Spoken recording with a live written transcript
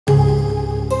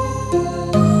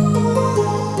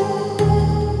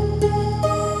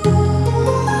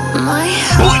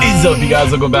What's up, you guys?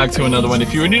 Welcome back to another one.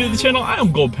 If you are new to the channel, I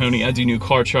am Gold Pony. I do new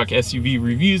car, truck, SUV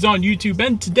reviews on YouTube,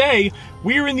 and today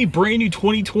we are in the brand new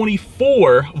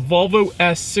 2024 Volvo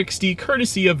S60,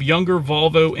 courtesy of Younger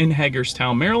Volvo in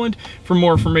Hagerstown, Maryland. For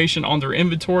more information on their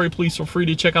inventory, please feel free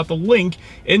to check out the link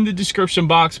in the description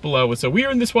box below. So we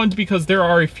are in this one because there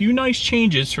are a few nice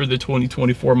changes for the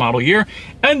 2024 model year,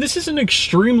 and this is an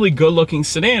extremely good looking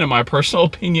sedan in my personal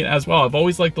opinion as well. I've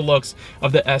always liked the looks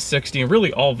of the S60 and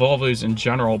really all Volvos in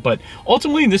general, but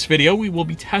ultimately in this video we will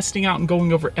be testing out and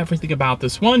going over everything about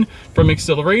this one, from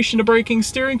acceleration to braking,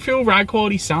 steering feel, ride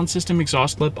quality, sound system,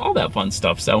 exhaust clip, all that fun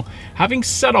stuff. So having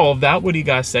said all of that, what do you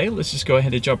guys say? Let's just go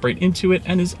ahead and jump right into it,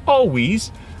 and as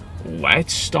always,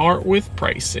 let's start with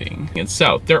pricing. And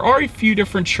so there are a few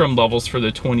different trim levels for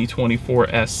the 2024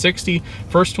 S60.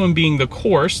 First one being the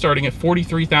Core, starting at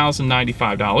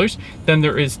 $43,095. Then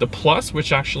there is the Plus,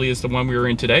 which actually is the one we were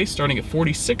in today, starting at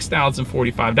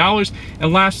 $46,045.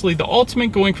 And lastly, the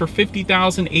Ultimate, going for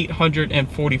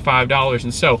 $50,845.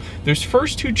 And so those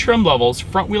first two trim levels,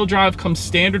 front wheel drive comes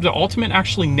standard. The Ultimate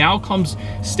actually now comes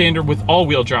standard with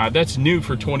all-wheel drive. That's new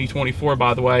for 2024,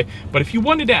 by the way. But if you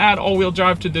wanted to add all-wheel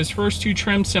drive to those first two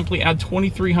trims, simply add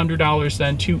 $2,300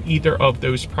 then to either of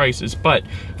those prices. But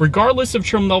regardless of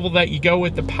trim level that you go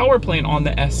with, the power plant on the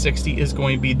S60 is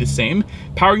going to be the same.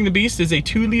 Powering the beast is a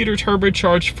 2-liter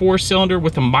turbocharged 4-cylinder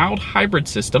with a mild hybrid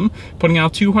system, putting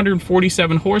out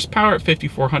 247 horsepower at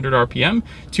 5,400 RPM,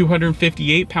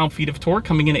 258 pound-feet of torque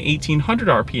coming in at 1,800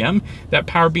 RPM. That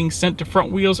power being sent to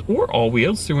front wheels or all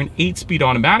wheels through an 8-speed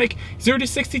automatic. 0 to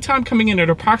 60 time coming in at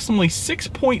approximately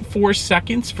 6.4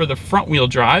 seconds for the front wheel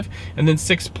drive, and then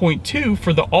 6.2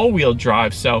 for the all-wheel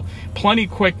drive, so plenty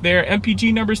quick there.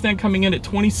 MPG numbers then coming in at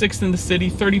 26 in the city,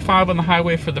 35 on the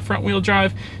highway for the front wheel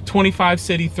drive, 25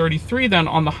 city, 33 then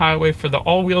on the highway for the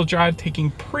all-wheel drive,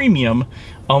 taking premium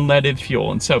unleaded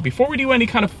fuel. And so before we do any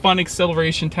kind of fun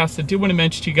acceleration tests, I do want to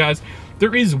mention to you guys,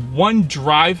 there is one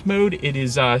drive mode. It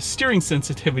is steering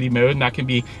sensitivity mode, and that can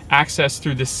be accessed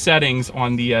through the settings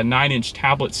on the 9-inch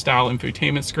tablet style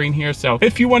infotainment screen here. So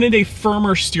if you wanted a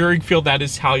firmer steering feel, that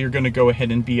is how you're going to go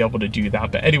ahead and be able to do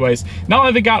that. But anyways, now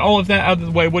that I've got all of that out of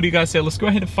the way, what do you guys say? Let's go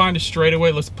ahead and find a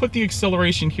straightaway. Let's put the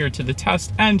acceleration here to the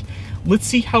test, and let's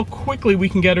see how quickly we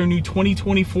can get our new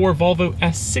 2024 Volvo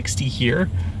S60 here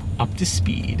up to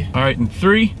speed. All right, in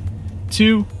 3,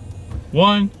 2,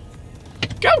 1,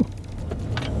 go.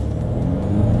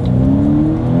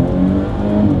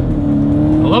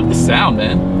 I love the sound,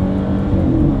 man.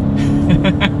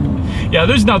 Yeah,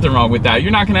 there's nothing wrong with that.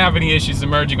 You're not gonna have any issues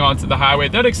emerging onto the highway.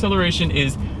 That acceleration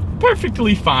is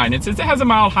perfectly fine. And since it has a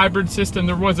mild hybrid system,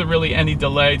 there wasn't really any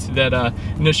delay to that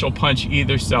initial punch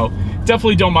either, so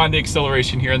definitely don't mind the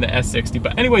acceleration here in the S60.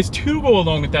 But anyways, to go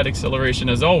along with that acceleration,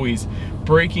 as always,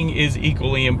 braking is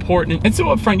equally important. And so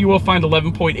up front you will find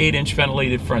 11.8-inch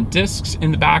ventilated front discs.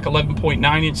 In the back,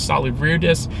 11.9-inch solid rear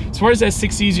discs. As far as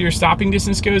S60's your stopping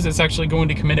distance goes, it's actually going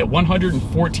to come in at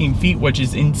 114 feet, which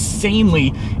is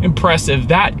insanely impressive.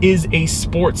 That is a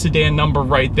sport sedan number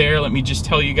right there. Let me just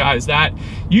tell you guys that.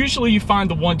 Usually you find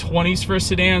the 120s for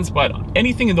sedans, but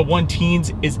anything in the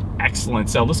 1-teens is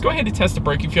excellent. So let's go ahead and test the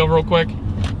braking feel real quick.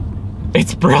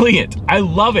 It's brilliant. I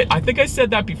love it. I think I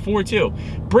said that before too.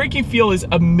 Braking feel is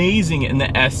amazing in the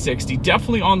S60,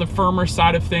 definitely on the firmer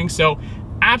side of things, so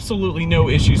absolutely no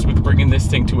issues with bringing this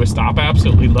thing to a stop. I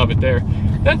absolutely love it there.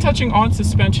 Then touching on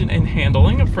suspension and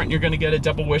handling, up front you're going to get a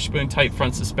double wishbone type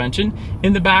front suspension.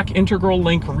 In the back, integral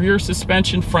link rear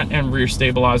suspension, front and rear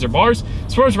stabilizer bars.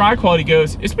 As far as ride quality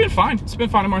goes, it's been fine. It's been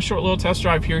fine in my short little test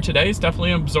drive here today. It's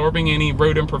definitely absorbing any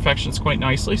road imperfections quite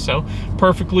nicely, so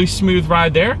perfectly smooth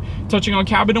ride there. Touching on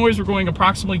cabin noise, we're going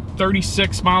approximately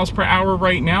 36 miles per hour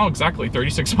right now, exactly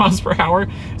 36 miles per hour.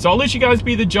 So I'll let you guys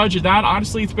be the judge of that.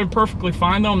 Honestly, it's been perfectly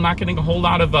fine though. I'm not getting a whole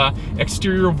lot of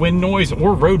exterior wind noise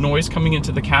or road noise coming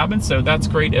into the cabin, so that's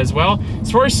great as well.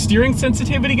 As far as steering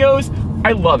sensitivity goes,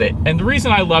 I love it, and the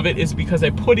reason I love it is because I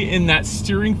put it in that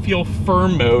steering feel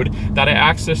firm mode that I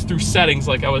access through settings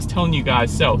like I was telling you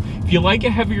guys. So if you like a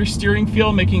heavier steering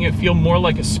feel, making it feel more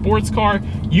like a sports car,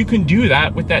 you can do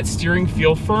that with that steering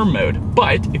feel firm mode.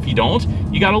 But if you don't,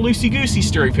 you got a loosey-goosey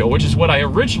steering feel, which is what I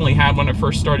originally had when I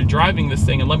first started driving this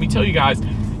thing. And let me tell you guys,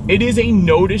 it is a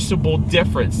noticeable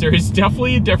difference. There is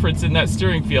definitely a difference in that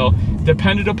steering feel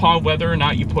dependent upon whether or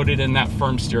not you put it in that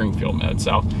firm steering feel mode.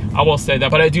 So I will say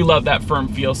that, but I do love that firm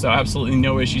feel, so absolutely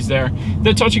no issues there.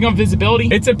 Then touching on visibility,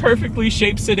 it's a perfectly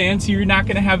shaped sedan, so you're not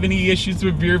gonna have any issues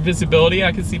with rear visibility.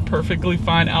 I can see perfectly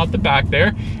fine out the back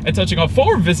there. And touching on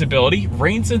forward visibility,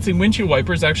 rain sensing windshield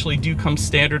wipers actually do come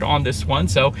standard on this one.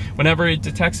 So whenever it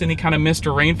detects any kind of mist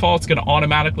or rainfall, it's gonna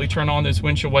automatically turn on those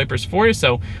windshield wipers for you.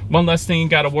 So one less thing you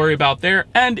gotta worry about there.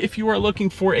 And if you are looking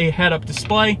for a head-up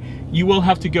display, you will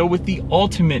have to go with the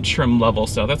ultimate trim level.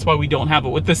 So that's why we don't have it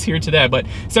with us here today. But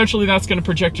essentially that's gonna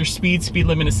project your speed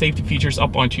limit, and safety features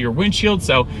up onto your windshield.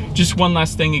 So just one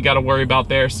less thing you gotta worry about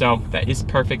there. So that is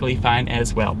perfectly fine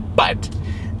as well. But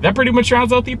that pretty much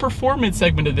rounds out the performance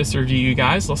segment of this review, you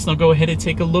guys. Let's now go ahead and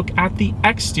take a look at the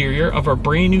exterior of our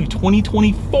brand new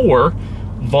 2024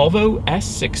 Volvo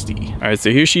S60. All right,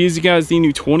 so here she is, you guys, the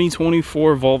new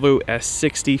 2024 Volvo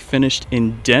S60 finished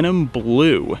in denim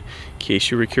blue. In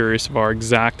case you were curious of our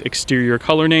exact exterior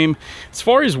color name. As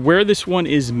far as where this one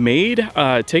is made,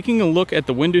 taking a look at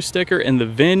the window sticker and the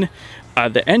VIN,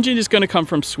 the engine is going to come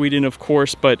from Sweden, of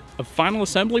course, but a final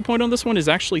assembly point on this one is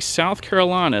actually South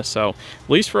Carolina. So at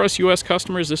least for us US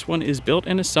customers, this one is built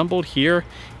and assembled here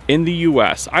in the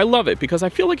US. I love it because I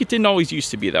feel like it didn't always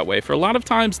used to be that way. For a lot of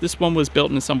times, this one was built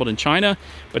and assembled in China,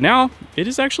 but now it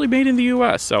is actually made in the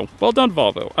US. So well done,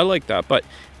 Volvo. I like that. But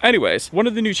anyways, one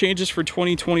of the new changes for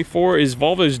 2024 is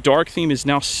Volvo's dark theme is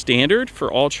now standard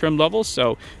for all trim levels.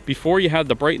 So before you had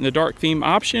the bright and the dark theme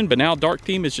option, but now dark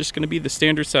theme is just going to be the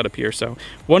standard setup here. So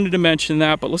wanted to mention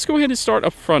that, but let's go ahead and start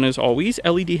up front as always.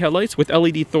 LED headlights with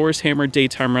LED Thor's hammer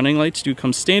daytime running lights do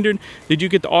come standard. They do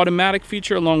get the automatic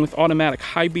feature along with automatic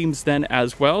high beams then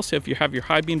as well. So if you have your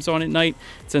high beams on at night,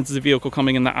 since the vehicle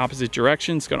coming in the opposite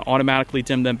direction, it's going to automatically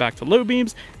dim them back to low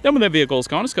beams. Then when that vehicle is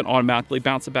gone, it's going to automatically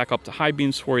bounce it back up to high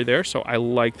beams for you there. So I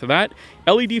liked that.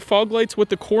 LED fog lights with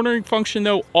the cornering function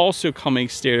though also coming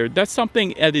standard. That's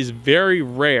something that is very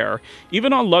rare.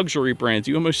 Even on luxury brands,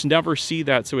 you almost never see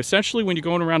that. So essentially when you're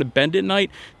going around a bend at night,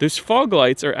 those fog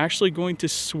lights are actually going to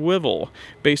swivel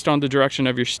based on the direction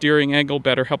of your steering angle,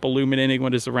 better help illuminating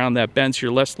what is around that bend, so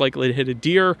you're less likely to hit a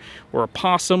deer or a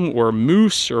possum or a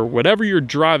moose or whatever you're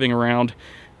driving around.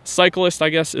 Cyclist, I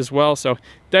guess, as well. So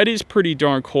that is pretty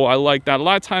darn cool. I like that. A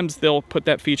lot of times they'll put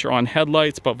that feature on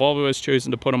headlights, but Volvo has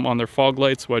chosen to put them on their fog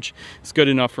lights, which is good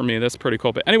enough for me. That's pretty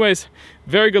cool. But anyways,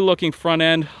 very good looking front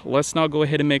end. Let's now go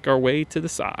ahead and make our way to the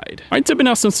side. All right, so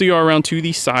now since we are around to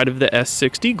the side of the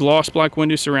S60, gloss black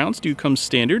window surrounds do come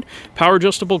standard. Power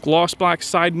adjustable gloss black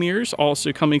side mirrors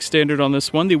also coming standard on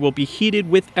this one. They will be heated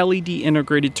with LED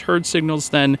integrated turn signals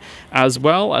then as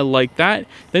well. I like that.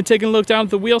 Then taking a look down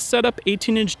at the wheel setup,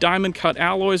 18-inch diamond cut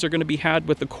alloys are going to be had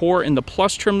with the core and the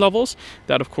plus trim levels.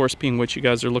 That, of course, being what you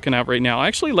guys are looking at right now. I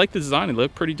actually like the design. It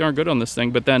looked pretty darn good on this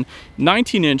thing. But then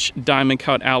 19-inch diamond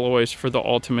cut alloys for the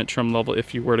ultimate trim level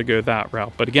if you were to go that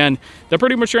route. But again, that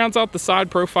pretty much rounds out the side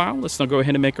profile. Let's now go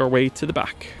ahead and make our way to the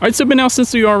back. All right, so but now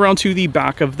since we are around to the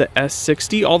back of the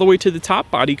S60, all the way to the top,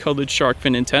 body-colored shark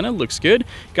fin antenna looks good.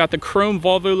 Got the chrome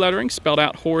Volvo lettering spelled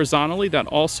out horizontally. That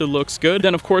also looks good.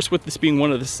 Then, of course, with this being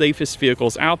one of the safest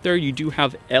vehicles out there, you do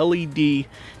have LED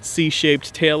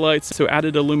C-shaped taillights, so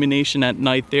added illumination at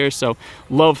night there, so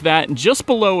love that. And just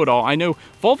below it all, I know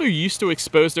Volvo used to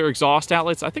expose their exhaust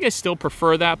outlets. I think I still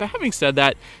prefer that, but having said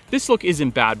that, this look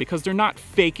isn't bad because they're not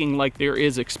faking like there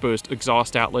is exposed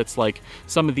exhaust outlets like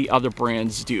some of the other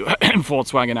brands do,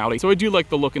 Volkswagen, Audi. So I do like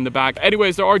the look in the back.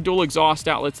 Anyways, there are dual exhaust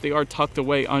outlets. They are tucked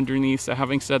away underneath, so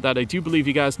having said that, I do believe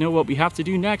you guys know what we have to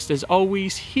do next. As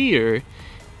always, here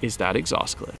is that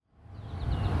exhaust clip.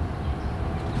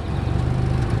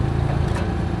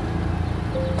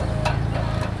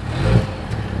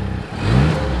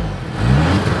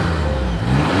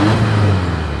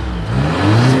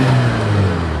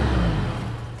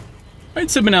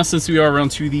 So now since we are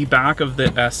around to the back of the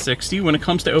S60, when it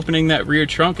comes to opening that rear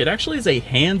trunk, it actually is a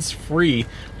hands-free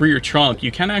rear trunk.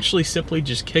 You can actually simply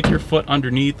just kick your foot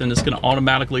underneath and it's going to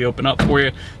automatically open up for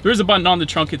you. There is a button on the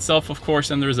trunk itself, of course,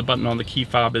 and there is a button on the key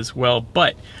fob as well.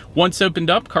 But once opened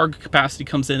up, cargo capacity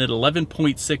comes in at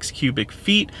 11.6 cubic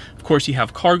feet. Of course, you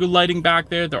have cargo lighting back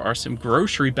there. There are some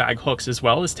grocery bag hooks as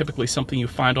well. It's typically something you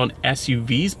find on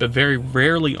SUVs, but very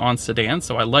rarely on sedans,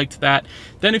 so I liked that.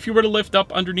 Then if you were to lift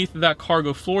up underneath of that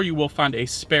cargo floor, you will find a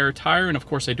spare tire. And of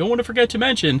course, I don't want to forget to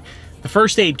mention the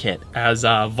first aid kit, as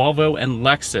Volvo and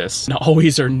Lexus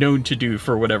always are known to do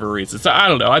for whatever reason. So I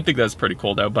don't know, I think that's pretty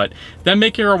cool though. But then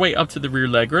making our way up to the rear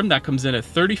legroom, that comes in at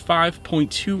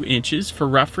 35.2 inches. For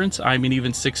reference, I'm an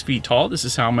even 6 feet tall. This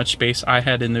is how much space I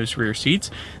had in those rear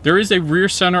seats. There is a rear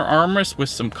center armrest with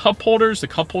some cup holders. The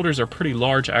cup holders are pretty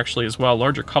large actually as well,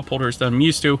 larger cup holders than I'm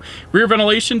used to. Rear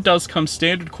ventilation does come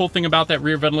standard. Cool thing about that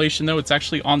rear ventilation though, it's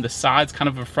actually on the sides, kind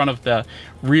of in front of the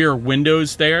rear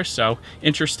windows there. So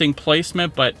interesting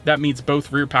placement, but that means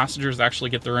both rear passengers actually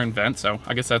get their own vent. So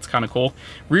I guess that's kind of cool.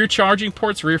 Rear charging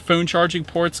ports, rear phone charging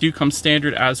ports do come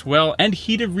standard as well. And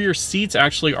heated rear seats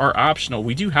actually are optional.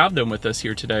 We do have them with us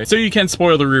here today. So you can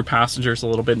spoil the rear passengers a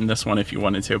little bit in this one if you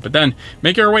wanted to. But then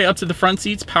making our way up to the front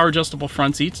seats, power adjustable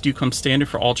front seats do come standard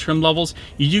for all trim levels.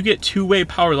 You do get 2-way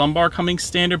power lumbar coming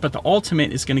standard, but the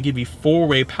Ultimate is going to give you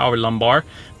 4-way power lumbar.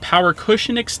 Power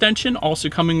cushion extension also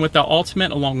coming with the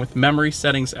Ultimate, along with memory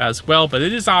settings as well, but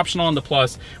it is optional on the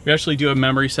Plus. We actually do have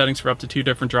memory settings for up to 2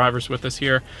 different drivers with us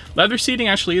here. Leather seating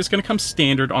actually is going to come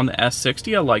standard on the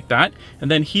S60. I like that.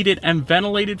 And then heated and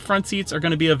ventilated front seats are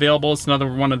going to be available. It's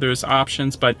another one of those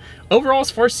options, but overall, as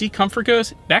far as seat comfort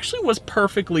goes, it actually was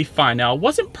perfectly fine. Now, it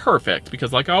wasn't perfect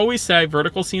because, like I always say,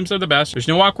 vertical seams are the best. There's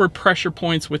no awkward pressure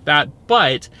points with that,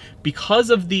 but because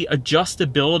of the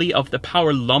adjustability of the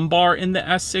power lumbar in the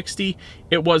S60,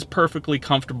 it was perfectly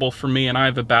comfortable for me, and I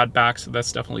have a bad back, so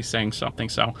that's definitely saying something.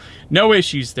 So no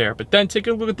issues there. But then take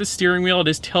a look at the steering wheel. It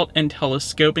is tilt and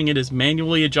telescoping. It is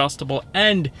manually adjustable,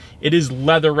 and it is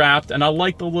leather wrapped. And I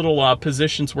like the little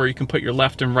positions where you can put your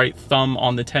left and right thumb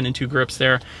on the 10 and 2 grips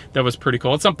there. That was pretty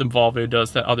cool. It's something Volvo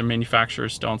does that other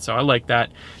manufacturers don't, so I like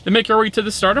that. Then make our way to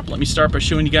the startup. Let me start by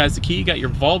showing you guys the key. You got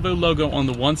your Volvo logo on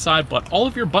the one side, but all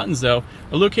of your buttons though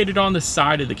are located on the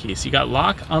side of the key. So you got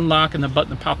lock, unlock, and the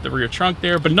button to pop the rear trunk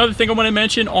there. But another thing I want to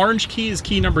mention, orange key is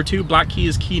key number 2, black key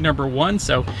is key number 1.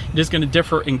 So it is going to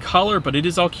differ in color, but it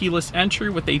is all keyless entry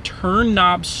with a turn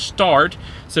knob start.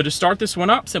 So to start this one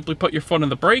up, simply put your foot on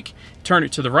the brake, turn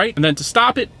it to the right, and then to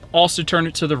stop it, also turn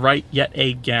it to the right yet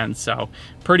again. So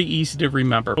pretty easy to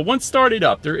remember. But once started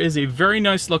up, there is a very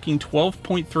nice looking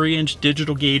 12.3 inch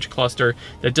digital gauge cluster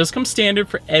that does come standard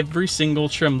for every single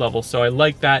trim level. So I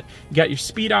like that. You got your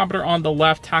speedometer on the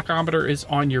left, tachometer is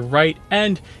on your right.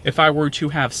 And if I were to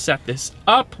have set this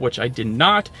up, which I did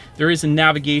not, there is a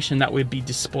navigation that would be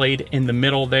displayed in the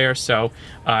middle there. So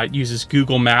it uses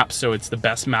Google Maps, so it's the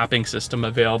best mapping system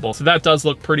available. So that does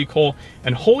look pretty cool.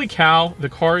 And holy cow, the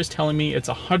car is telling me it's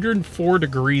 104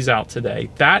 degrees out today.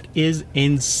 That is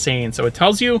insane. So it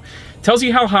tells you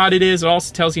how hot it is. It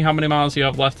also tells you how many miles you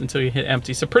have left until you hit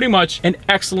empty. So pretty much an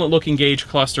excellent looking gauge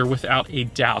cluster without a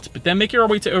doubt. But then making our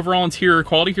way to overall interior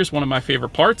quality, here's one of my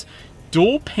favorite parts.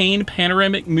 Dual pane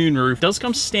panoramic moonroof does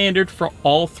come standard for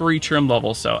all 3 trim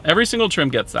levels. So every single trim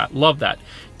gets that. Love that.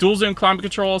 Dual zone climate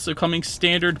control also coming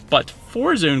standard, but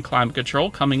 4-zone climate control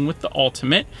coming with the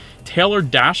Ultimate. Tailored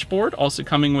dashboard also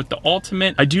coming with the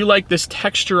Ultimate. I do like this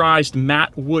texturized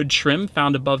matte wood trim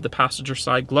found above the passenger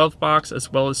side glove box,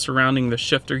 as well as surrounding the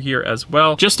shifter here as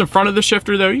well. Just in front of the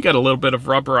shifter though, you got a little bit of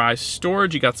rubberized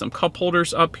storage. You got some cup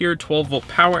holders up here, 12-volt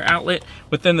power outlet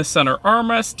within the center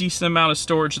armrest, decent amount of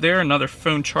storage there, another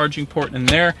phone charging port in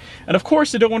there. And of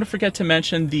course, I don't want to forget to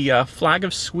mention the flag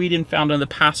of Sweden found on the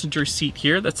passenger seat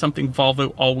here. That's something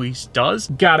Volvo always does.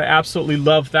 Gotta absolutely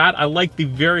love that. I like the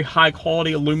very high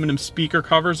quality aluminum speaker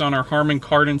covers on our Harman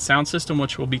Kardon sound system,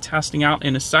 which we'll be testing out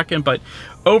in a second. But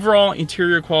overall,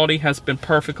 interior quality has been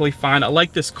perfectly fine. I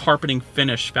like this carpeting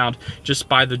finish found just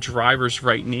by the driver's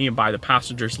right knee and by the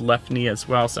passenger's left knee as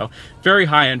well. So very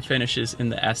high-end finishes in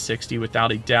the S60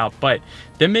 without a doubt. But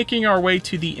then making our way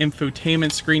to the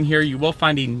infotainment screen here, you will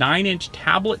find a 9-inch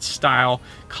tablet style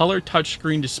color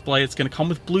touchscreen display. It's going to come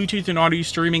with Bluetooth and audio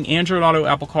streaming, Android Auto,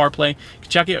 Apple CarPlay. You can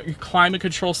check out your climate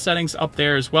control settings up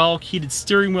there as well. Heated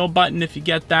steering wheel button if you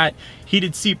get that.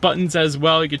 Heated seat buttons as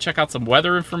well. You can check out some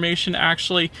weather information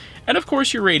actually. And of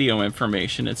course your radio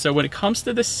information. And so when it comes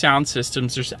to the sound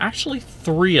systems, there's actually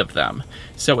 3 of them.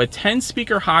 So a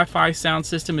 10-speaker hi-fi sound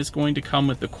system is going to come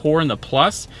with the Core and the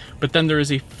Plus, but then there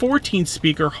is a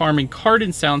 14-speaker Harman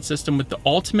Kardon sound system with the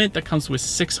Ultimate that comes with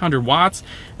 600 watts,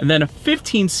 and then a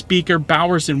 15-speaker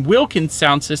Bowers & Wilkins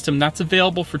sound system that's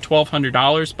available for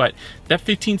 $1,200, but that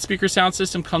 15-speaker sound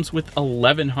system comes with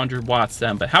 1,100 watts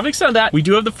then. But having said that, we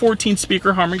do have the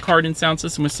 14-speaker Harman Kardon sound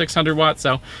system with 600 watts,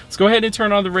 so let's go ahead and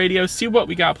turn on the radio, see what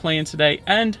we got playing today,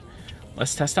 and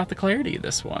let's test out the clarity of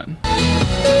this one.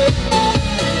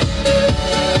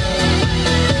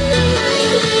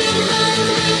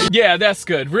 Yeah, that's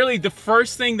good. Really, the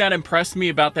first thing that impressed me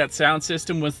about that sound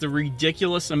system was the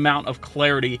ridiculous amount of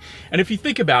clarity. And if you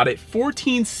think about it,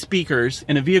 14 speakers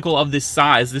in a vehicle of this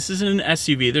size, this isn't an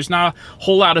SUV, there's not a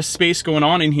whole lot of space going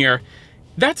on in here.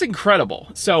 That's incredible.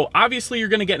 So obviously you're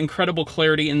gonna get incredible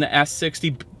clarity in the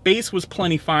S60. Bass was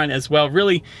plenty fine as well.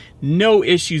 Really no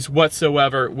issues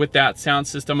whatsoever with that sound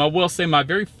system. I will say my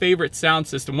very favorite sound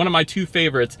system, one of my two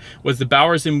favorites, was the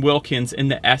Bowers & Wilkins in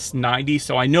the S90.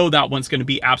 So I know that one's gonna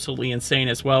be absolutely insane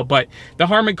as well. But the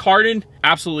Harman Kardon,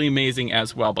 absolutely amazing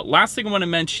as well. But last thing I wanna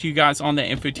mention to you guys on the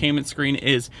infotainment screen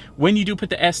is when you do put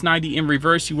the S90 in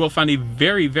reverse, you will find a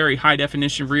very, very high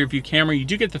definition rear view camera. You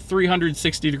do get the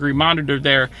 360-degree monitor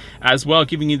there as well,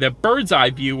 giving you that bird's eye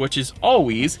view, which is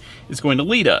always going to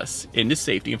lead us into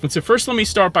safety. So first, let me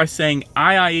start by saying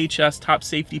IIHS Top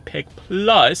Safety Pick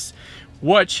Plus,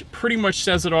 which pretty much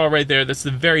says it all right there. That's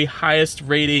the very highest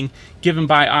rating given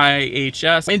by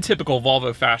IIHS in typical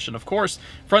Volvo fashion, of course.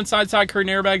 Front side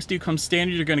curtain airbags do come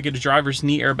standard. You're going to get a driver's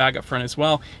knee airbag up front as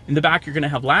well. In the back, you're going to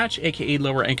have latch, aka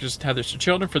lower anchors and tethers to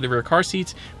children for the rear car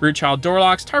seats, rear child door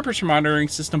locks, tire pressure monitoring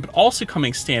system, but also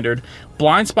coming standard,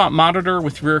 blind spot monitor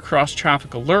with rear cross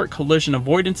traffic alert, collision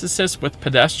avoidance assist with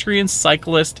pedestrian,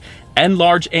 cyclist, and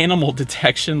large animal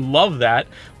detection. Love that.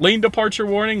 Lane departure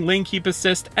warning, lane keep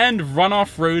assist, and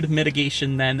runoff road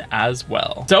mitigation then as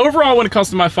well. So overall, when it comes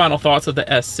to my final thoughts of the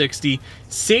S60,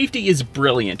 safety is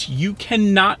brilliant. You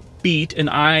cannot beat an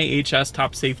IIHS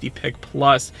Top Safety Pick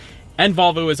Plus. And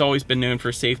Volvo has always been known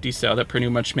for safety, so that pretty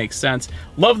much makes sense.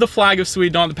 Love the flag of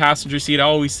Sweden on the passenger seat. I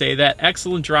always say that.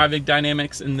 Excellent driving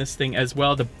dynamics in this thing as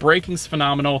well. The braking's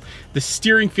phenomenal. The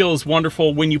steering feel is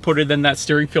wonderful when you put it in that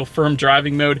steering feel firm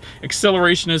driving mode.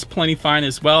 Acceleration is plenty fine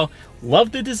as well.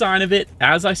 Love the design of it.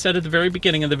 As I said at the very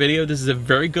beginning of the video, this is a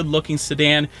very good looking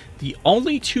sedan. The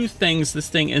only two things this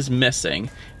thing is missing,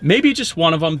 maybe just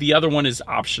one of them, the other one is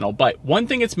optional, but one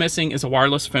thing it's missing is a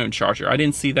wireless phone charger. I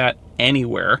didn't see that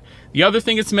anywhere. The other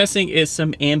thing it's missing is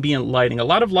some ambient lighting. A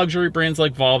lot of luxury brands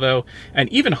like Volvo and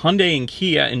even Hyundai and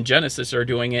Kia and Genesis are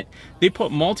doing it. They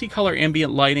put multicolor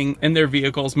ambient lighting in their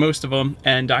vehicles, most of them,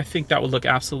 and I think that would look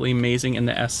absolutely amazing in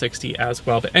the S60 as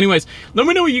well. But anyways, let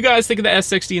me know what you guys think of the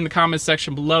S60 in the comments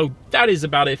section below. That is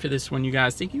about it for this one, you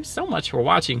guys. Thank you so much for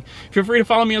watching. Feel free to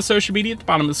follow me on social media at the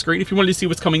bottom of the screen. If you wanted to see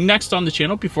what's coming next on the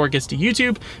channel before it gets to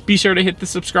YouTube, be sure to hit the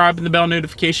subscribe and the bell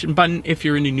notification button if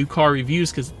you're into new car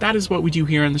reviews, because that is what we do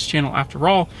here on this channel after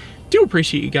all. Do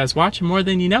appreciate you guys watching more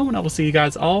than you know, and I will see you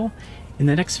guys all in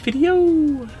the next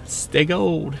video. Stay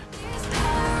gold.